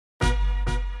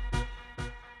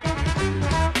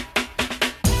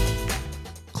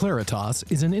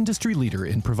Claritas is an industry leader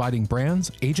in providing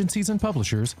brands, agencies, and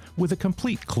publishers with a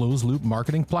complete closed-loop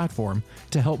marketing platform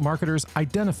to help marketers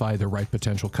identify the right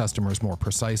potential customers more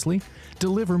precisely,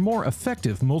 deliver more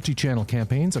effective multi-channel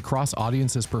campaigns across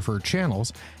audiences' preferred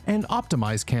channels, and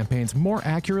optimize campaigns more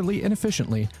accurately and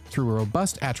efficiently through a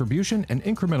robust attribution and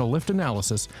incremental lift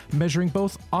analysis measuring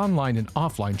both online and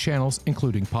offline channels,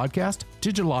 including podcast,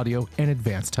 digital audio, and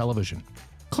advanced television.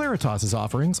 Claritas'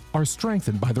 offerings are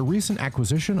strengthened by the recent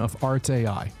acquisition of Arts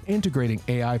AI, integrating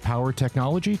AI-powered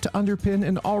technology to underpin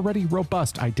an already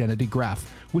robust identity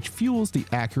graph, which fuels the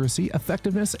accuracy,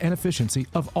 effectiveness, and efficiency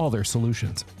of all their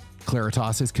solutions.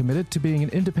 Claritas is committed to being an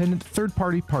independent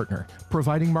third-party partner,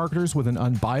 providing marketers with an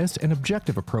unbiased and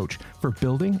objective approach for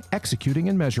building, executing,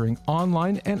 and measuring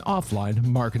online and offline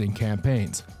marketing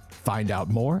campaigns. Find out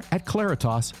more at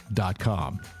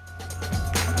claritas.com.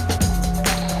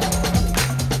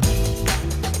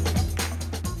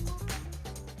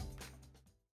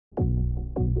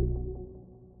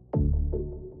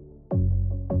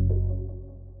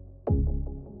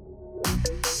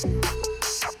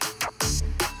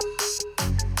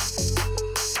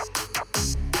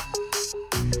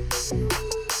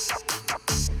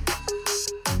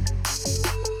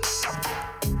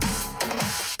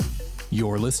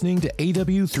 You're listening to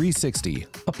AW360,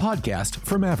 a podcast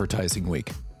from Advertising Week.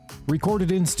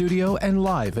 Recorded in studio and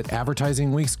live at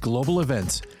Advertising Week's global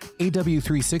events,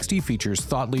 AW360 features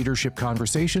thought leadership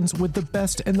conversations with the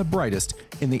best and the brightest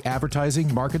in the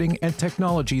advertising, marketing, and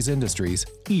technologies industries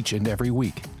each and every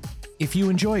week. If you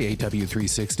enjoy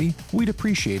AW360, we'd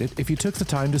appreciate it if you took the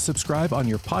time to subscribe on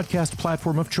your podcast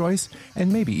platform of choice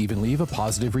and maybe even leave a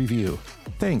positive review.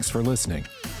 Thanks for listening.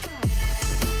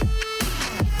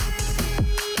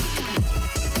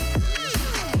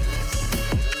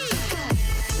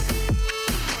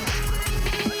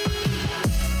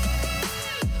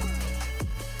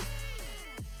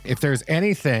 If there's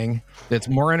anything that's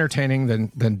more entertaining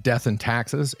than death and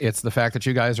taxes, it's the fact that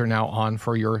you guys are now on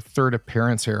for your third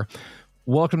appearance here.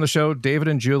 Welcome to the show, David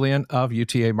and Julian of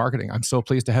UTA Marketing. I'm so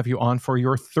pleased to have you on for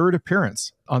your third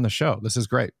appearance on the show. This is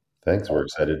great. Thanks. We're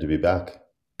excited to be back.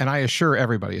 And I assure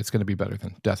everybody it's going to be better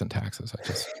than death and taxes.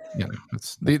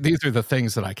 These are the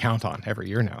things that I count on every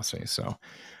year now. So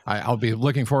I'll be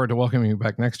looking forward to welcoming you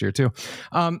back next year too.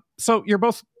 So you're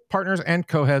both partners and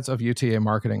co-heads of UTA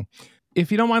Marketing. If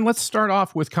you don't mind, let's start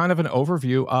off with kind of an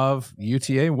overview of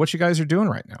UTA, what you guys are doing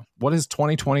right now. What does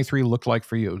 2023 look like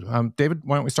for you? David,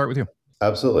 why don't we start with you?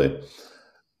 Absolutely.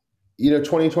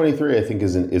 2023, I think,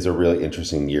 is a really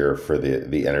interesting year for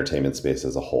the entertainment space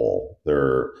as a whole.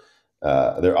 There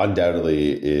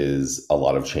undoubtedly is a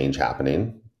lot of change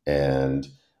happening and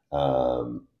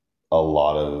a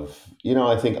lot of,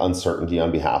 I think, uncertainty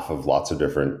on behalf of lots of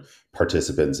different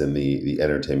participants in the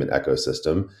entertainment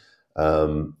ecosystem.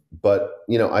 But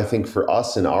I think for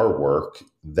us in our work,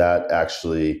 that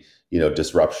actually,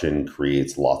 disruption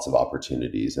creates lots of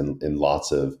opportunities and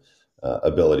lots of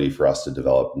ability for us to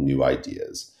develop new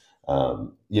ideas.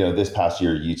 This past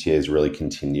year, UTA has really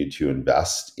continued to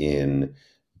invest in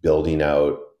building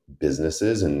out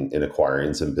businesses and in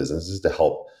acquiring some businesses to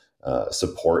help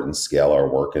support and scale our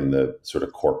work in the sort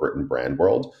of corporate and brand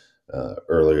world.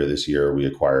 Earlier this year, we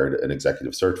acquired an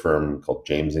executive search firm called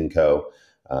James & Co.,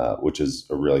 which is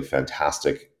a really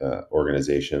fantastic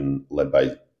organization led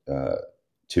by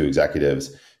two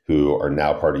executives who are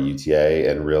now part of UTA.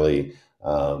 And really,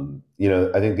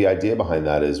 I think the idea behind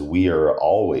that is we are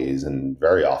always and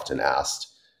very often asked,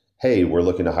 hey, we're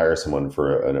looking to hire someone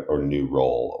for a new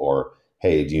role, or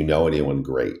hey, do you know anyone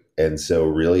great? And so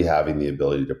really having the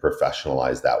ability to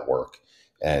professionalize that work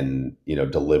and,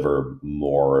 deliver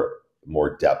more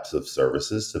depth of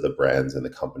services to the brands and the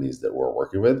companies that we're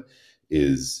working with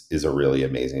is a really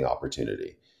amazing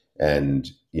opportunity.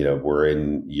 And, we're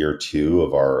in year 2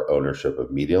 of our ownership of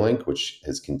MediaLink, which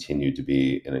has continued to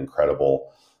be an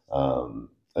incredible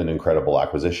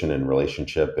acquisition and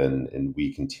relationship. And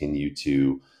we continue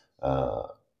to,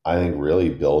 I think, really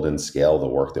build and scale the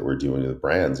work that we're doing with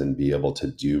brands and be able to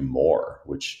do more,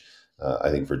 which I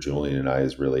think for Julian and I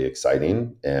is really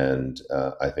exciting. And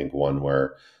I think one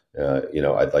where,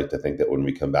 I'd like to think that when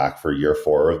we come back for year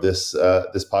 4 of this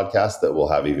podcast, that we'll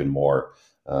have even more,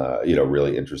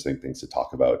 really interesting things to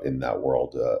talk about in that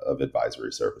world of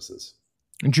advisory services.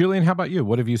 And Julian, how about you?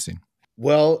 What have you seen?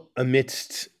 Well,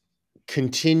 amidst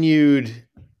continued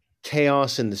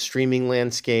chaos in the streaming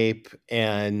landscape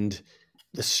and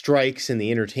the strikes in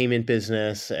the entertainment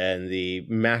business and the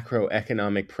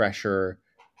macroeconomic pressure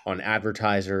on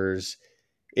advertisers,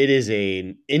 it is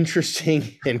an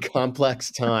interesting and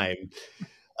complex time.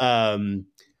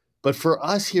 But for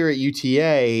us here at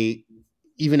UTA,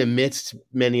 even amidst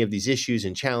many of these issues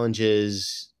and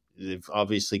challenges, they've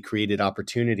obviously created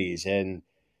opportunities. And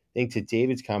I think to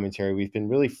David's commentary, we've been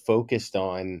really focused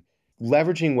on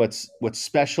leveraging what's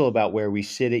special about where we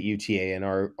sit at UTA and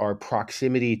our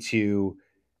proximity to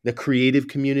the creative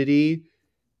community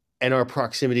and our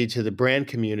proximity to the brand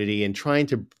community, and trying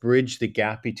to bridge the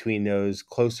gap between those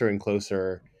closer and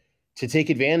closer to take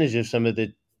advantage of some of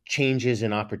the changes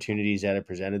and opportunities that have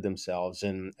presented themselves.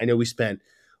 And I know we spent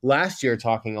last year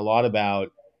talking a lot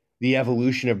about the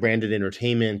evolution of branded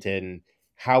entertainment and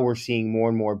how we're seeing more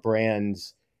and more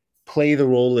brands play the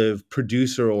role of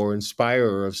producer or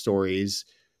inspirer of stories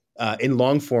in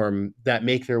long form that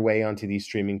make their way onto these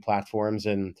streaming platforms.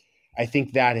 And I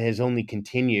think that has only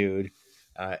continued.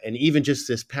 And even just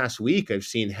this past week, I've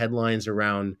seen headlines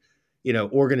around,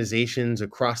 organizations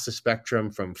across the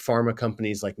spectrum, from pharma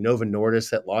companies like Novo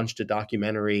Nordisk that launched a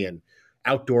documentary, and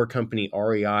outdoor company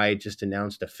REI just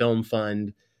announced a film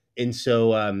fund. And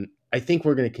so I think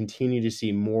we're going to continue to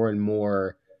see more and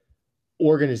more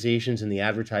organizations in the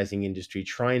advertising industry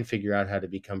try and figure out how to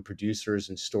become producers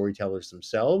and storytellers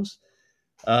themselves,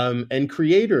 and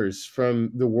creators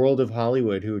from the world of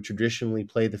Hollywood who traditionally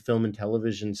play the film and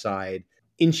television side,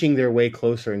 inching their way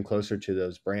closer and closer to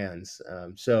those brands.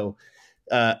 So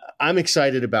I'm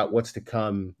excited about what's to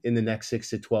come in the next 6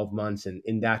 to 12 months and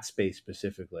in that space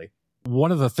specifically.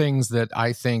 One of the things that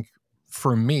I think,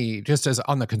 for me, just as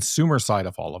on the consumer side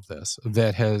of all of this,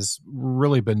 that has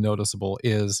really been noticeable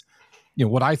is,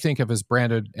 what I think of as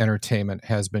branded entertainment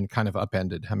has been kind of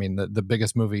upended. I mean, the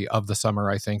biggest movie of the summer,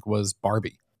 I think, was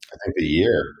Barbie.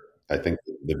 I think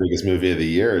the biggest movie of the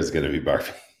year is going to be Barbie.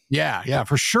 Yeah,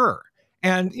 for sure.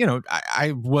 And,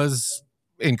 I was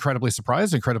incredibly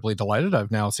surprised, incredibly delighted.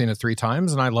 I've now seen it 3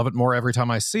 times and I love it more every time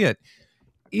I see it.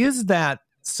 Is that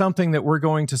something that we're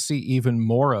going to see even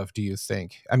more of, do you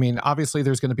think? I mean, obviously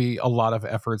there's going to be a lot of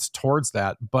efforts towards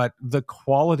that, but the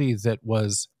quality that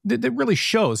really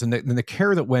shows, and the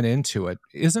care that went into it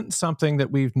isn't something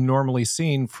that we've normally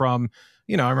seen from,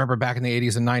 I remember back in the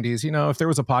 80s and 90s, if there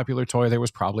was a popular toy, there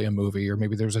was probably a movie, or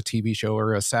maybe there was a TV show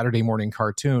or a Saturday morning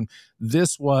cartoon.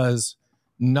 This was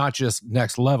not just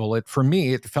next level. For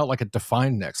me, it felt like it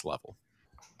defined next level.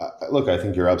 Look, I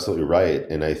think you're absolutely right.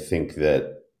 And I think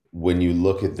that when you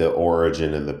look at the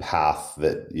origin and the path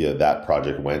that that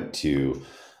project went to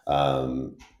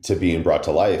being brought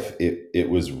to life, it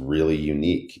was really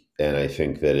unique. And I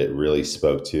think that it really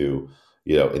spoke to,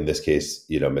 in this case,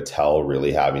 Mattel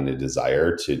really having a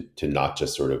desire to not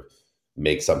just sort of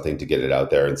make something to get it out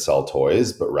there and sell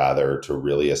toys, but rather to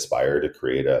really aspire to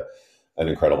create an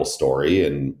incredible story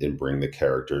and bring the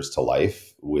characters to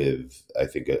life with, I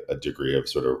think, a degree of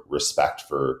sort of respect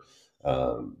for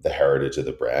the heritage of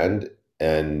the brand.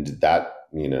 And that,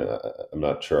 I'm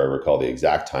not sure I recall the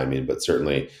exact timing, but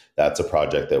certainly that's a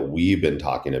project that we've been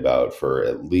talking about for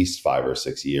at least 5 or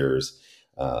 6 years.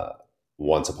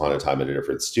 Once upon a time at a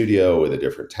different studio with a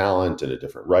different talent and a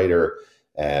different writer.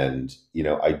 And,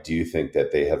 I do think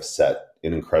that they have set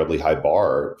an incredibly high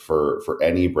bar for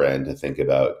any brand to think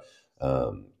about,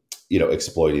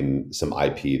 exploiting some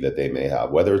IP that they may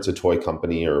have, whether it's a toy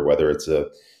company or whether it's a,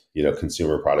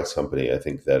 consumer products company. I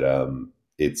think that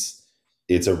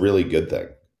it's a really good thing,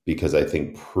 because I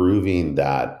think proving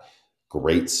that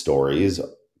great stories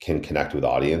can connect with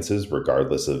audiences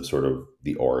regardless of sort of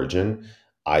the origin,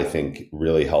 I think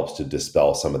really helps to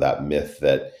dispel some of that myth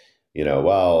that,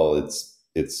 well,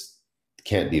 it's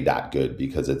can't be that good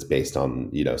because it's based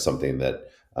on, something that,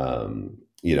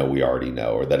 we already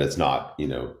know, or that it's not,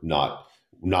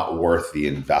 not worth the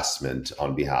investment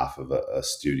on behalf of a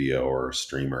studio or a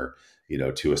streamer,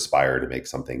 to aspire to make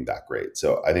something that great.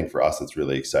 So I think for us, it's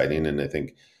really exciting. And I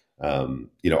think,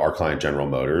 our client General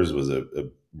Motors was a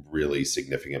really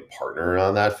significant partner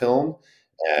on that film.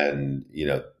 And,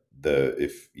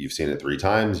 if you've seen it 3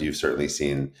 times, you've certainly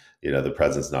seen, the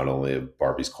presence not only of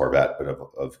Barbie's Corvette, but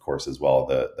of course as well,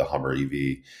 the Hummer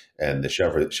EV and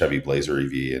the Chevy Blazer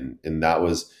EV. And that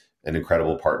was an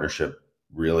incredible partnership,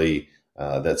 really,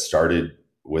 that started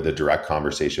with a direct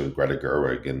conversation with Greta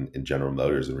Gerwig in General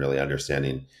Motors, and really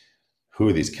understanding who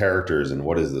are these characters and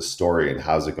what is the story and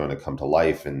how's it going to come to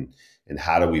life, and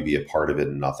how do we be a part of it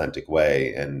in an authentic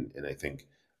way. And I think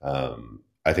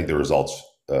the results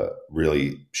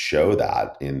really show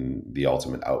that in the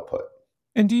ultimate output.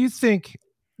 And do you think,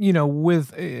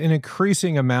 with an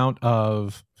increasing amount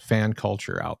of fan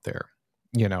culture out there,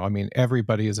 I mean,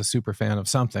 everybody is a super fan of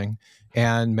something,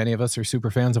 and many of us are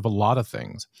super fans of a lot of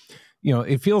things.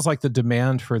 It feels like the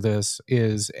demand for this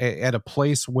is at a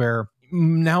place where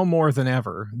now more than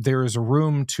ever, there is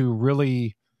room to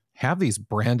really have these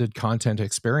branded content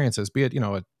experiences, be it,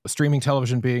 a streaming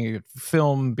television, be it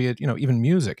film, be it, even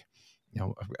music.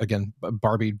 Again,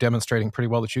 Barbie demonstrating pretty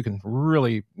well that you can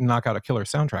really knock out a killer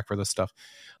soundtrack for this stuff.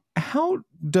 How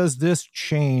does this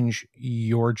change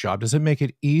your job? Does it make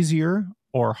it easier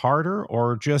or harder,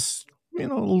 or just, a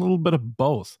little bit of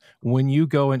both when you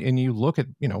go and you look at,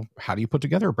 how do you put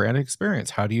together a branded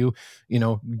experience? How do you,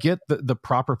 get the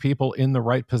proper people in the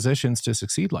right positions to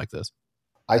succeed like this?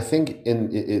 I think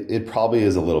it probably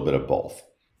is a little bit of both.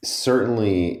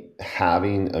 Certainly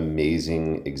having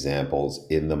amazing examples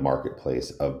in the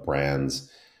marketplace of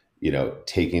brands,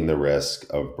 taking the risk,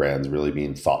 of brands really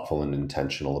being thoughtful and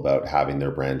intentional about having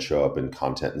their brand show up in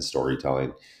content and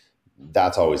storytelling,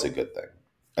 that's always a good thing.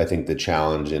 I think the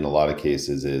challenge in a lot of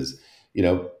cases is,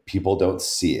 people don't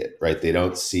see it, right? They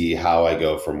don't see how I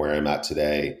go from where I'm at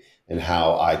today and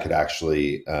how I could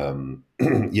actually,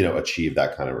 achieve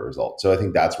that kind of a result. So I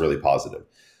think that's really positive.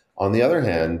 On the other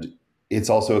hand, it's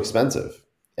also expensive,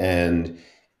 and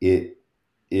it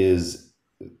is,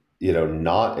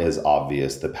 not as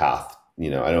obvious the path.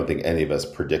 I don't think any of us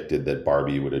predicted that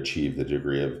Barbie would achieve the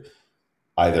degree of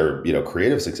either,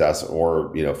 creative success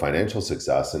or, financial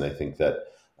success. And I think that,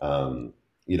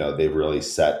 they've really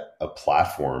set a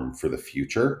platform for the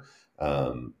future.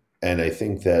 And I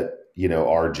think that,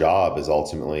 our job is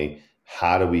ultimately,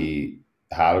 how do we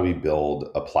build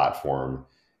a platform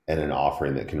and an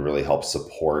offering that can really help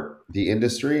support the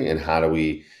industry? And how do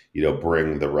we,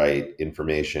 bring the right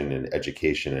information and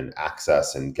education and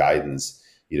access and guidance,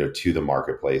 to the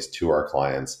marketplace, to our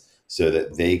clients, so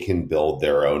that they can build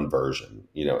their own version.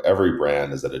 Every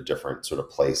brand is at a different sort of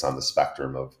place on the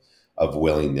spectrum of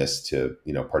willingness to,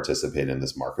 participate in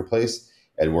this marketplace.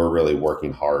 And we're really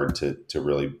working hard to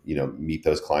really, meet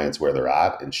those clients where they're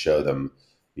at and show them,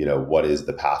 what is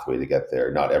the pathway to get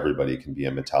there. Not everybody can be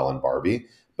a Mattel and Barbie,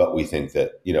 but we think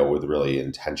that, with really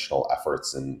intentional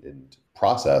efforts and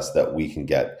process, that we can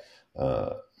get,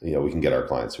 we can get our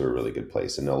clients to a really good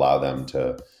place and allow them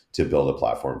to build a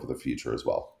platform for the future as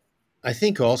well. I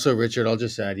think also, Richard, I'll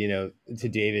just add, to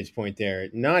David's point there,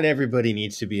 not everybody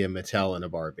needs to be a Mattel and a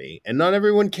Barbie, and not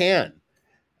everyone can.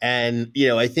 And,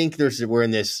 I think we're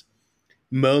in this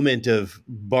moment of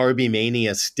Barbie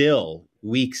mania still,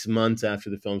 weeks, months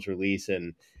after the film's release,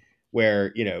 and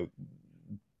where,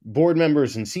 board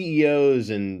members and CEOs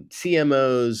and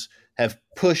CMOs have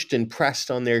pushed and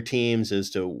pressed on their teams as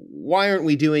to why aren't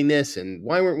we doing this, and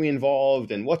why weren't we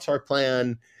involved, and what's our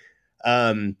plan?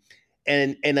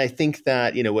 And I think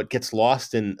that, what gets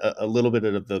lost in a little bit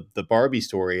of the Barbie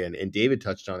story, and David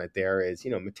touched on it there, is,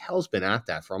 Mattel's been at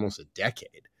that for almost a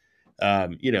decade.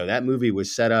 That movie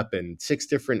was set up in 6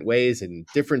 different ways and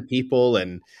different people.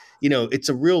 And, it's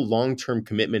a real long-term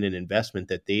commitment and investment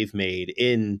that they've made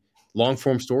in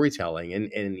long-form storytelling.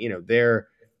 And their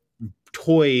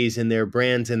toys and their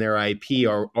brands and their IP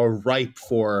are ripe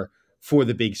for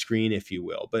the big screen, if you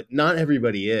will. But not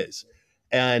everybody is.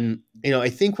 And, I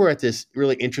think we're at this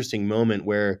really interesting moment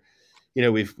where,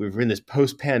 we're in this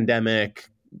post-pandemic,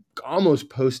 almost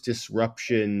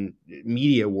post-disruption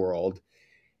media world.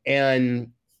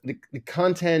 And the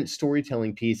content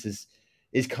storytelling piece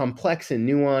is complex and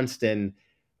nuanced, and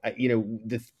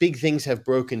the big things have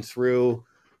broken through.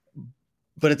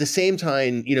 But at the same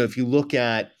time, if you look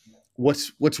at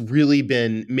what's really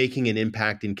been making an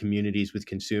impact in communities with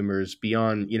consumers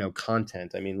beyond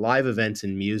content, I mean, live events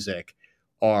and music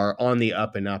are on the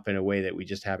up and up in a way that we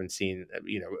just haven't seen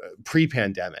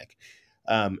pre-pandemic.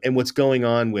 And what's going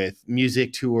on with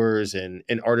music tours and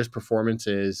artist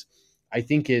performances, I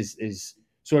think is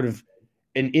sort of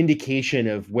an indication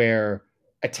of where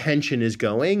attention is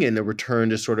going, and a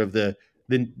return to sort of the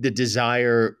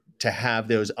desire to have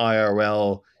those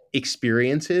IRL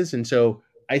experiences. And so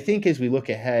I think as we look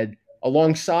ahead,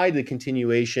 alongside the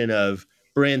continuation of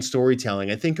brand storytelling,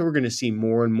 I think we're going to see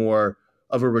more and more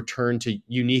of a return to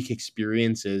unique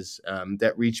experiences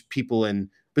that reach people in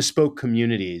bespoke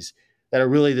communities, that are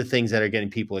really the things that are getting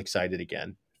people excited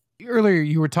again. Earlier,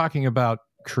 you were talking about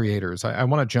creators. I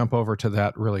want to jump over to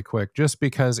that really quick, just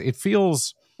because it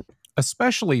feels,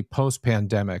 especially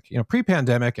post-pandemic,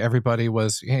 pre-pandemic, everybody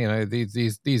was,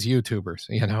 these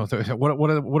YouTubers,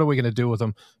 what are we going to do with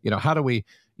them? How do we,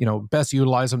 best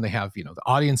utilize them? They have, the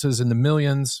audiences in the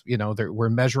millions, we're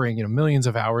measuring, millions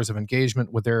of hours of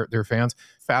engagement with their fans.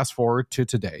 Fast forward to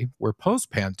today, we're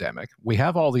post-pandemic. We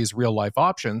have all these real life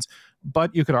options,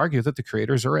 but you could argue that the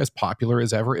creators are as popular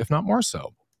as ever, if not more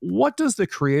so. What does the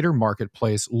creator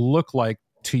marketplace look like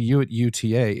to you at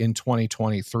UTA in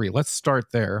 2023? Let's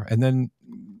start there. And then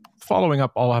following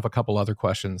up, I'll have a couple other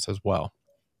questions as well.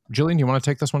 Julian, you want to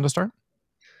take this one to start?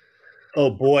 Oh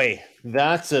boy,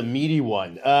 that's a meaty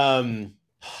one.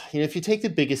 If you take the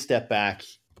biggest step back,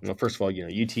 first of all,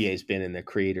 UTA has been in the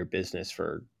creator business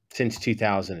for since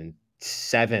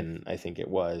 2007, I think it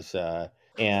was,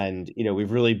 and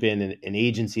we've really been an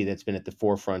agency that's been at the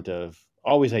forefront of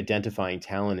always identifying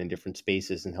talent in different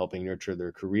spaces and helping nurture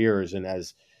their careers. And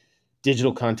as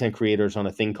digital content creators on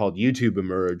a thing called YouTube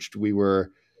emerged, we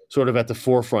were sort of at the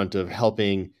forefront of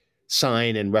helping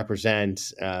sign and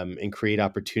represent and create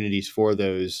opportunities for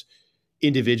those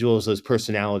individuals, those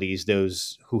personalities,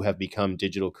 those who have become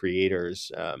digital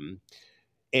creators.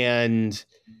 And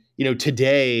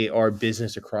today our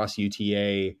business across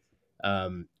UTA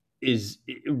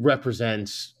it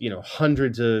represents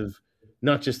hundreds of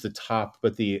not just the top,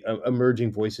 but the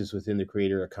emerging voices within the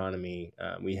creator economy.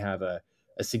 We have a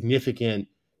significant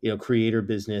creator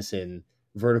business in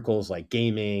verticals like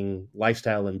gaming,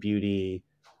 lifestyle and beauty.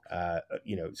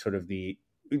 Sort of the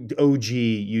OG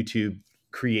YouTube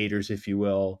creators, if you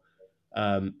will.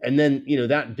 And then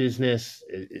that business,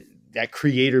 that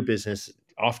creator business,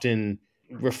 often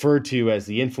referred to as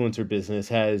the influencer business,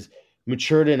 has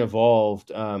matured and evolved,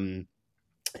 and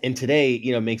today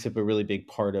makes up a really big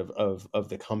part of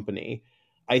the company.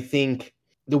 I think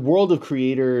the world of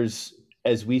creators,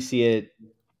 as we see it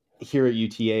here at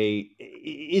UTA,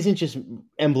 isn't just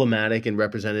emblematic and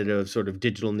representative of sort of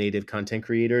digital native content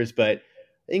creators, but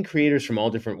I think creators from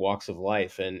all different walks of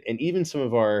life, and even some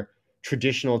of our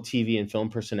traditional TV and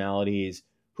film personalities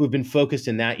who have been focused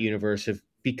in that universe have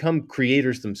become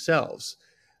creators themselves.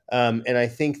 And I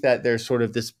think that there's sort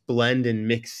of this blend and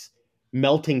mix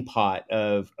melting pot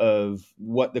of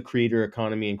what the creator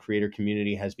economy and creator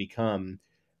community has become.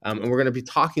 And we're going to be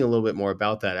talking a little bit more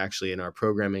about that actually in our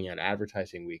programming at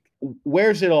Advertising Week.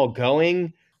 Where's it all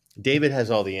going? David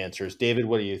has all the answers. David,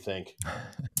 what do you think?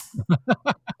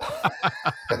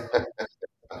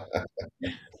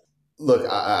 Look,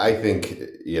 I think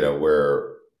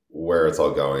where it's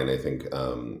all going.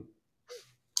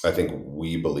 I think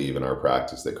we believe in our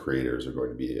practice that creators are going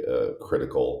to be a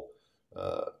critical,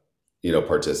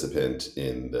 participant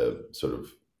in the sort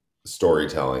of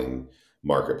storytelling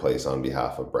marketplace on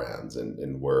behalf of brands,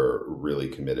 and we're really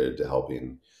committed to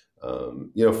helping,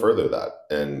 further that.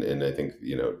 And I think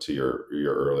to your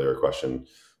earlier question,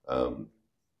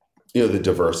 the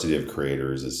diversity of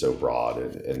creators is so broad,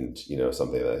 and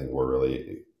something that I think we're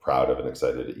really proud of and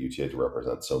excited at UTA to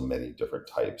represent so many different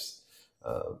types,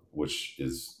 which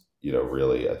is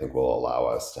really, I think, will allow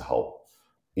us to help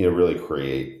really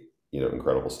create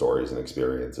incredible stories and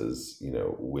experiences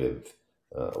with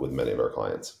many of our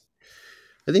clients.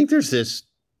 I think there's this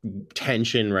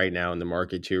tension right now in the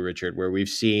market too, Richard, where we've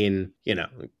seen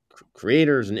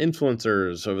creators and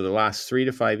influencers over the last 3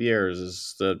 to 5 years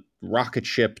is the rocket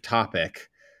ship topic.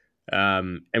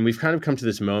 And we've kind of come to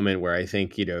this moment where I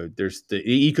think, there's the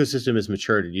ecosystem has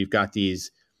matured, and you've got these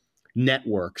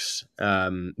networks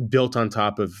built on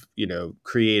top of,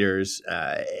 creators.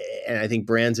 And I think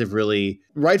brands have really,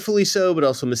 rightfully so, but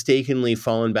also mistakenly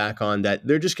fallen back on that.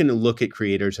 They're just going to look at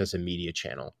creators as a media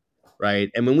channel,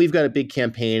 right? And when we've got a big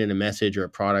campaign and a message or a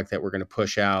product that we're going to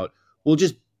push out, we'll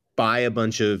just buy a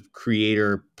bunch of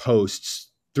creator posts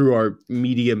through our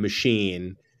media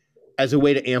machine as a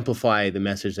way to amplify the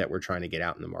message that we're trying to get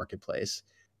out in the marketplace.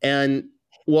 And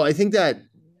well, I think that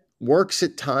works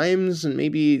at times, and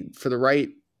maybe for the right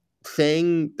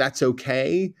thing, that's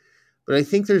okay. But I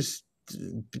think there's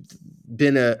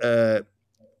been a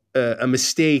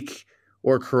mistake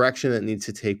or correction that needs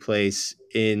to take place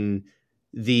in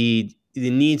the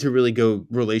need to really go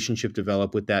relationship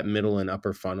develop with that middle and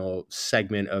upper funnel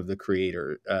segment of the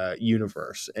creator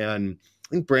universe. And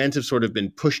I think brands have sort of been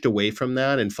pushed away from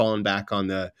that and fallen back on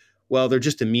they're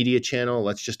just a media channel.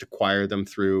 Let's just acquire them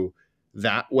through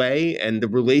that way. And the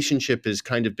relationship has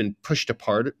kind of been pushed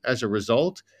apart as a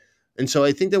result. And so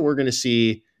I think that we're going to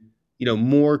see,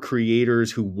 more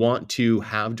creators who want to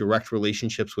have direct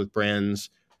relationships with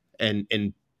brands and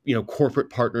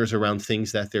corporate partners around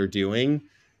things that they're doing,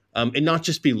 and not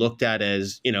just be looked at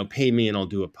as, pay me and I'll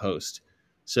do a post.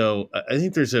 So I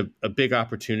think there's a big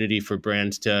opportunity for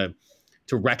brands to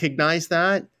recognize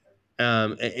that,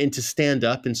 and to stand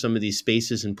up in some of these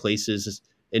spaces and places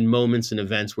and moments and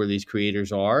events where these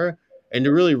creators are, and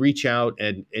to really reach out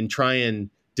and try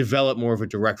and develop more of a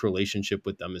direct relationship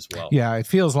with them as well. Yeah, it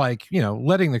feels like,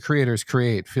 letting the creators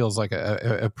create feels like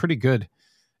a pretty good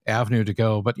avenue to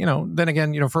go. But, then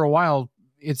again, for a while,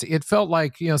 it felt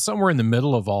like, somewhere in the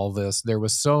middle of all this, there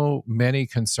was so many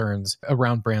concerns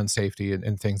around brand safety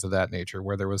and things of that nature,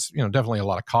 where there was, definitely a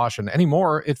lot of caution.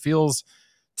 Anymore, it feels,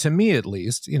 to me at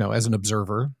least, as an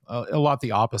observer, a lot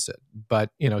the opposite.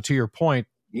 But, to your point,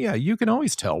 yeah, you can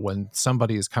always tell when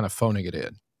somebody is kind of phoning it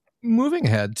in. Moving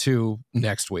ahead to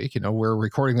next week, we're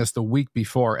recording this the week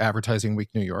before Advertising Week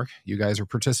New York. You guys are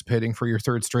participating for your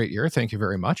third straight year. Thank you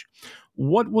very much.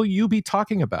 What will you be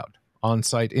talking about on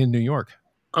site in New York?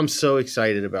 I'm so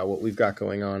excited about what we've got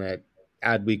going on at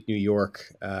Ad Week New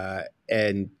York,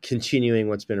 and continuing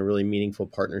what's been a really meaningful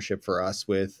partnership for us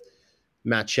with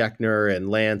Matt Scheckner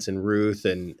and Lance and Ruth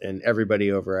and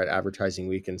everybody over at Advertising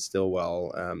Week in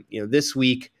Stillwell. This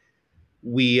week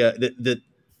we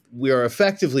are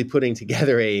effectively putting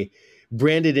together a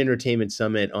branded entertainment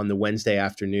summit on the Wednesday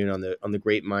afternoon on the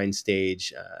Great Mind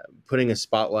stage, putting a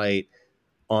spotlight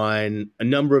on a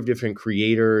number of different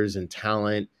creators and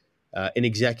talent and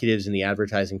executives in the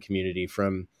advertising community,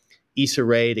 from Issa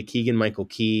Rae to Keegan Michael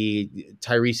Key,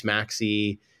 Tyrese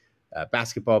Maxey,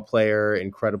 basketball player,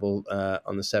 incredible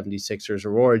on the 76ers,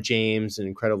 Aurora James, an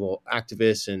incredible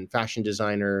activist and fashion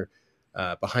designer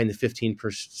behind the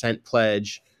 15%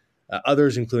 pledge,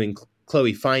 others including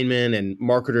Chloe Fineman and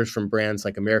marketers from brands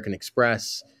like American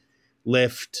Express,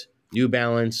 Lyft, New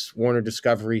Balance, Warner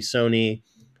Discovery, Sony.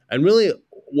 And really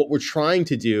what we're trying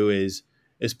to do is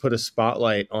put a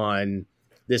spotlight on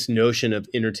this notion of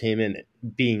entertainment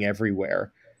being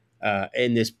everywhere,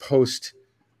 in this post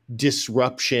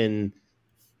disruption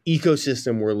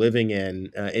ecosystem we're living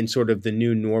in sort of the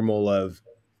new normal of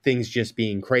things just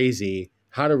being crazy,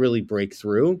 how to really break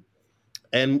through.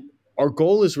 And our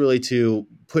goal is really to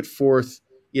put forth,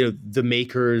 the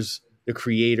makers, the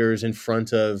creators in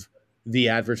front of the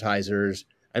advertisers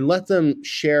and let them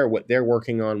share what they're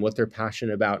working on, what they're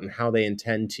passionate about, and how they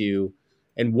intend to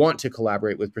and want to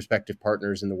collaborate with prospective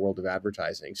partners in the world of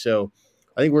advertising. So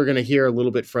I think we're going to hear a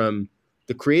little bit from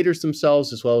the creators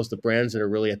themselves, as well as the brands that are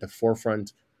really at the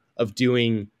forefront of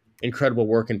doing incredible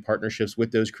work in partnerships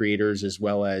with those creators, as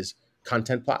well as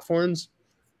content platforms.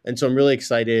 And so I'm really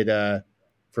excited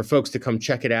for folks to come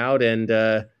check it out. And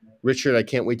Richard, I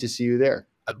can't wait to see you there.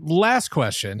 Last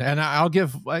question, and I'll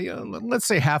give, let's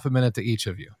say, half a minute to each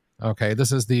of you. Okay,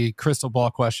 this is the crystal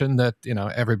ball question that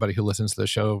everybody who listens to the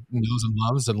show knows and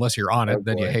loves. Unless you're on it,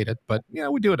 then you hate it. But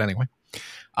we do it anyway.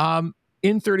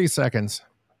 In 30 seconds,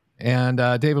 and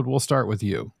David, we'll start with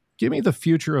you. Give me the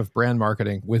future of brand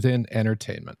marketing within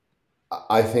entertainment.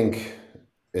 I think,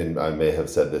 and I may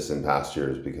have said this in past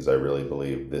years because I really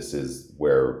believe this is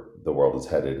where the world is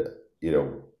headed.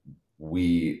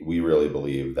 We really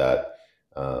believe that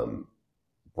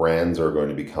brands are going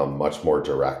to become much more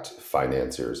direct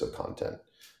financiers of content.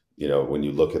 When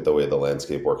you look at the way the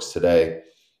landscape works today,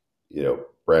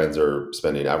 brands are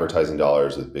spending advertising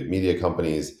dollars with big media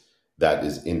companies that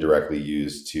is indirectly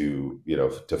used to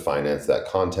finance that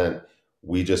content.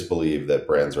 We just believe that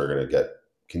brands are going to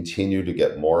continue to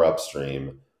get more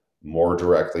upstream, more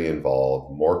directly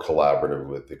involved, more collaborative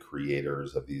with the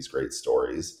creators of these great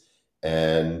stories,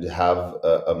 and have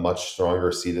a much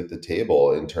stronger seat at the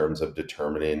table in terms of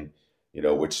determining,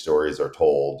 which stories are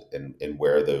told and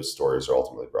where those stories are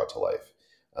ultimately brought to life.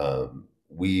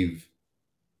 We've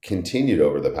continued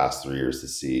over the past 3 years to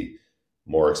see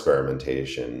more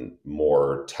experimentation,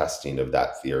 more testing of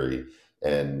that theory.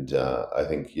 And I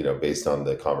think, based on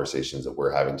the conversations that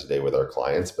we're having today with our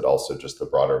clients, but also just the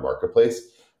broader marketplace,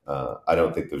 I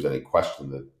don't think there's any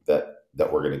question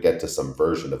that we're going to get to some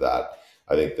version of that.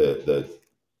 I think the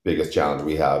biggest challenge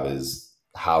we have is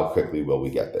how quickly will we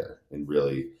get there, and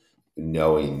really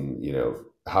knowing,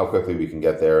 how quickly we can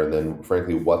get there. And then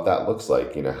frankly, what that looks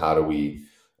like, how do we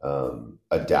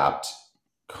adapt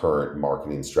current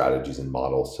marketing strategies and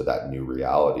models to that new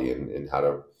reality, and how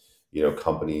to,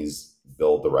 companies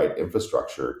build the right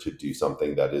infrastructure to do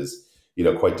something that is,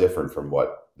 quite different from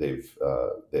what they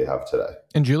have today.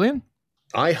 And Julian?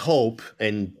 I hope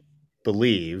and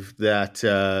believe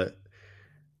that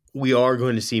we are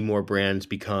going to see more brands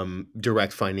become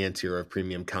direct financier of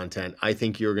premium content. I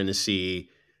think you're going to see,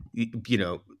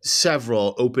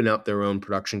 several open up their own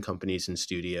production companies and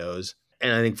studios.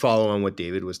 And I think follow on what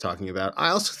David was talking about. I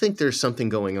also think there's something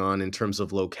going on in terms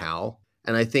of locale.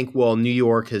 And I think while New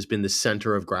York has been the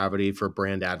center of gravity for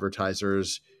brand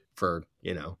advertisers for,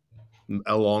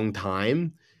 a long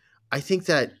time, I think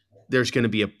that there's going to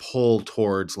be a pull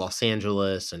towards Los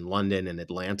Angeles and London and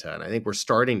Atlanta. And I think we're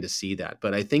starting to see that.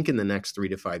 But I think in the next 3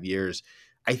 to 5 years,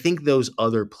 I think those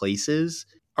other places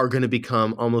are going to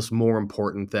become almost more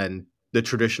important than the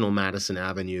traditional Madison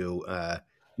Avenue,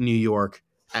 New York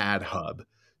ad hub,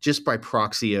 just by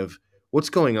proxy of what's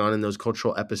going on in those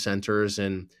cultural epicenters.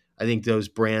 And I think those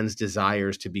brands'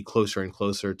 desires to be closer and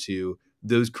closer to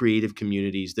those creative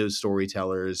communities, those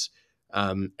storytellers,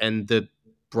 and the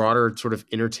broader sort of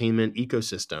entertainment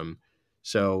ecosystem.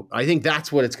 So I think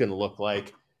that's what it's going to look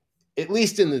like, at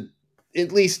least in the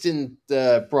at least in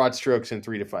the broad strokes, in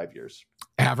 3 to 5 years.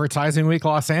 Advertising Week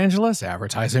Los Angeles,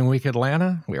 Advertising Week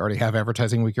Atlanta. We already have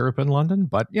Advertising Week Europe and London,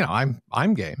 but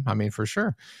I'm game. I mean, for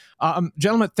sure.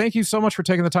 Gentlemen, thank you so much for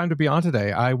taking the time to be on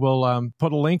today. I will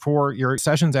put a link for your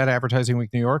sessions at Advertising Week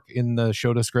New York in the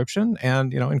show description,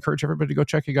 and encourage everybody to go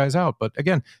check you guys out. But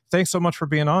again, thanks so much for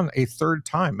being on a third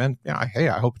time, and hey,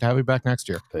 I hope to have you back next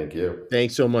year. Thank you.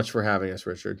 Thanks so much for having us,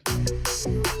 Richard.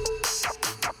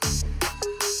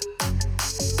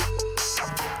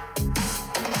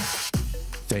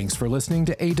 Thanks for listening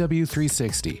to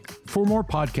AW360. For more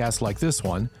podcasts like this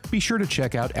one, be sure to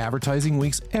check out Advertising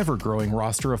Week's ever-growing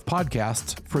roster of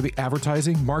podcasts for the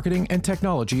advertising, marketing, and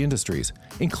technology industries,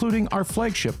 including our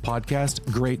flagship podcast,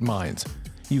 Great Minds.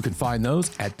 You can find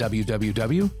those at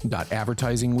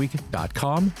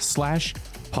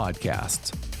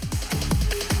www.advertisingweek.com/podcasts.